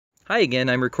Hi again,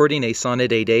 I'm recording a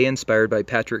sonnet a day inspired by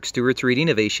Patrick Stewart's reading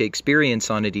of a Shakespearean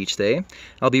sonnet each day.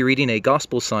 I'll be reading a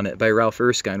gospel sonnet by Ralph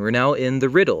Erskine. We're now in the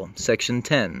riddle, section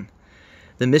 10.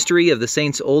 The mystery of the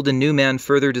saints old and new man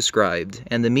further described,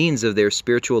 and the means of their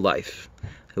spiritual life.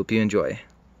 Hope you enjoy.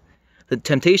 The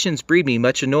temptations breed me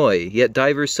much annoy, yet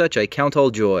divers such I count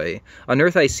all joy. On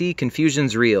earth I see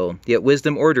confusions real, yet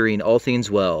wisdom ordering all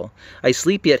things well. I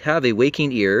sleep yet have a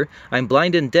waking ear, I'm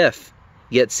blind and deaf,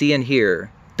 yet see and hear.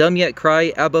 Dumb yet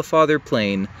cry, Abba, Father,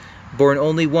 plain, born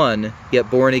only one, yet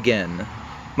born again.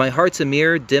 My heart's a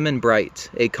mirror dim and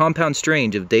bright, a compound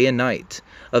strange of day and night,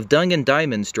 of dung and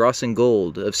diamonds, dross and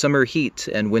gold, of summer heat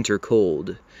and winter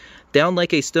cold. Down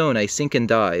like a stone I sink and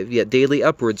dive, yet daily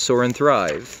upward soar and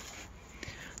thrive.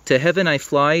 To heaven I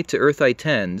fly, to earth I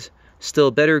tend,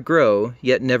 still better grow,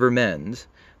 yet never mend.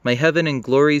 My heaven and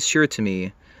glory's sure to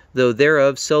me, though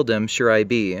thereof seldom sure I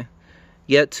be.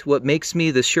 Yet what makes me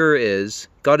the surer is,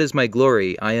 God is my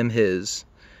glory, I am his.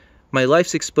 My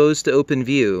life's exposed to open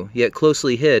view, yet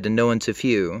closely hid and known to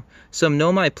few. Some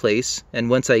know my place, and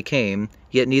whence I came,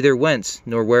 yet neither whence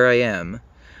nor where I am.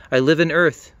 I live in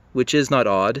earth, which is not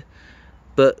odd,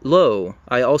 but lo,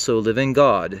 I also live in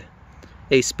God.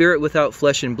 A spirit without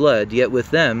flesh and blood, yet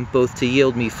with them both to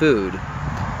yield me food.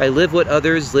 I live what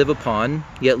others live upon,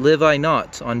 yet live I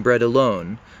not on bread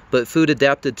alone, but food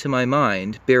adapted to my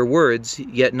mind, bear words,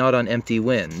 yet not on empty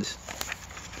wind.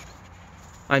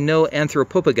 I'm no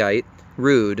anthropopagite,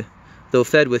 rude, though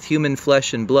fed with human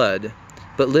flesh and blood,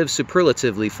 but live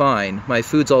superlatively fine, my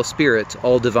food's all spirit,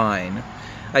 all divine.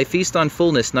 I feast on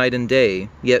fullness night and day,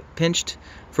 yet pinched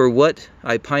for what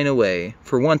I pine away,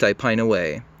 for want I pine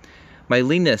away. My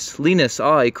leanness,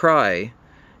 ah, I cry,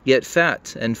 yet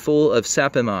fat and full of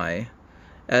sap am I.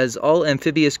 As all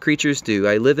amphibious creatures do,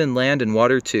 I live in land and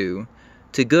water too,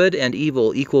 to good and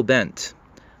evil equal bent.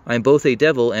 I am both a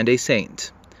devil and a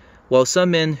saint, while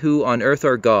some men who on earth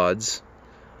are gods,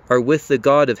 are with the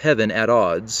God of heaven at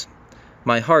odds.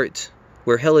 My heart,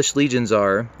 where hellish legions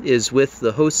are, is with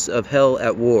the hosts of hell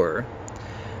at war.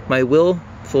 My will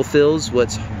fulfills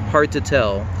what's hard to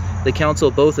tell, the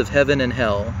counsel both of heaven and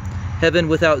hell. Heaven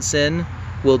without sin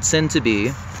willed sin to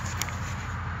be,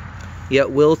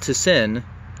 yet will to sin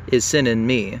is sin in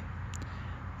me.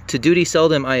 To duty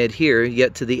seldom I adhere,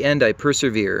 yet to the end I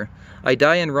persevere. I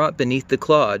die and rot beneath the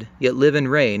clod, yet live and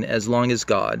reign as long as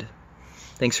God.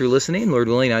 Thanks for listening. Lord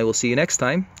willing, I will see you next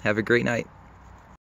time. Have a great night.